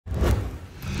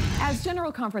As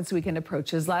General Conference weekend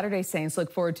approaches, Latter-day Saints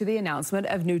look forward to the announcement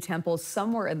of new temples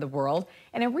somewhere in the world.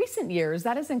 And in recent years,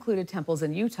 that has included temples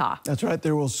in Utah. That's right.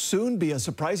 There will soon be a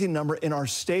surprising number in our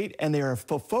state, and they are a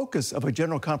focus of a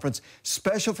General Conference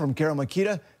special from Carole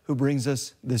Mikita, who brings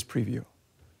us this preview.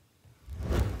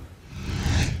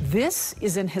 This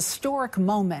is an historic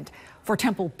moment for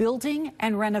temple building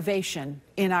and renovation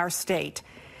in our state.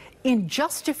 In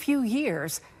just a few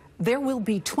years, there will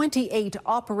be 28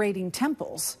 operating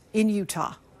temples in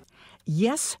Utah.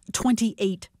 Yes,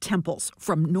 28 temples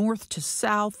from north to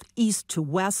south, east to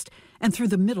west, and through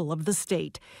the middle of the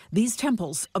state. These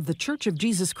temples of the Church of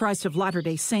Jesus Christ of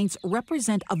Latter-day Saints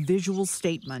represent a visual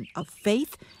statement of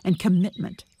faith and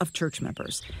commitment of church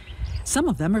members. Some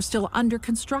of them are still under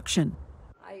construction.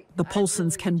 The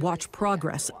Polsons can watch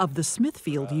progress of the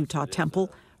Smithfield, Utah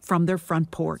temple from their front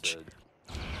porch.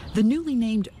 The newly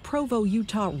named Provo,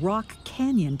 Utah Rock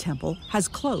Canyon Temple has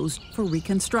closed for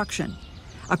reconstruction.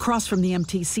 Across from the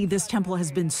MTC, this temple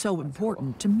has been so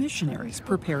important to missionaries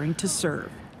preparing to serve.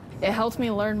 It helped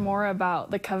me learn more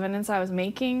about the covenants I was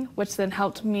making, which then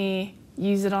helped me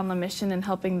use it on the mission and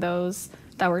helping those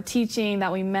that were teaching,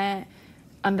 that we met,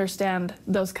 understand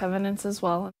those covenants as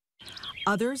well.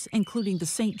 Others, including the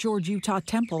St. George, Utah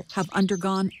Temple, have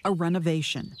undergone a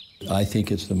renovation. I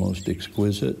think it's the most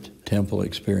exquisite temple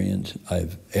experience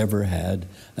I've ever had,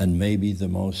 and maybe the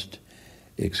most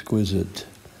exquisite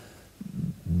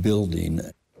building.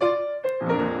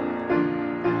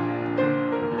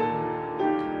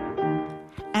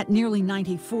 At nearly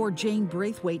 94, Jane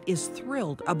Braithwaite is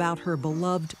thrilled about her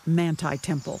beloved Manti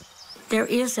Temple. There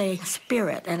is a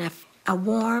spirit and a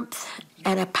warmth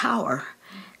and a power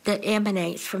that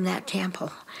emanates from that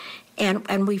temple,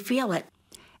 and we feel it.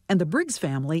 And the Briggs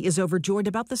family is overjoyed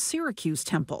about the Syracuse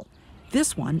Temple.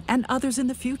 This one and others in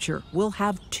the future will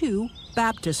have 2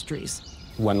 baptistries.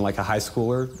 When like a high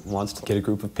schooler wants to get a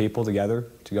group of people together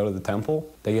to go to the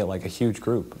temple, they get like a huge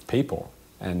group of people,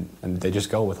 and they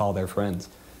just go with all their friends.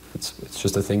 It's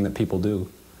just a thing that people do.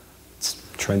 It's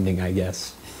trending, I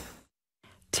guess.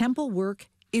 Temple work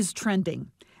is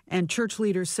trending. And church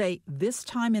leaders say this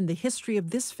time in the history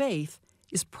of this faith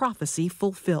is prophecy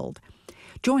fulfilled.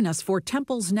 Join us for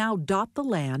Temples Now Dot the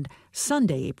Land,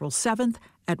 Sunday, April 7th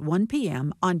at 1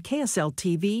 p.m. on KSL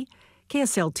TV,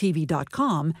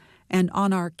 KSLTV.com, and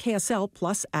on our KSL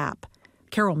Plus app.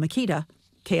 Carole Mikita,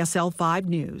 KSL 5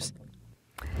 News.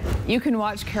 You can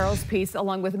watch Carole's piece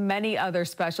along with many other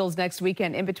specials next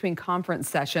weekend in between conference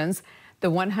sessions. The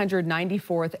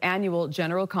 194th Annual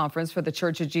General Conference for the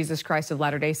Church of Jesus Christ of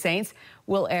Latter-day Saints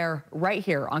will air right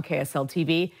here on KSL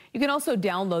TV. You can also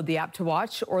download the app to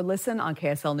watch or listen on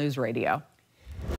KSL News Radio.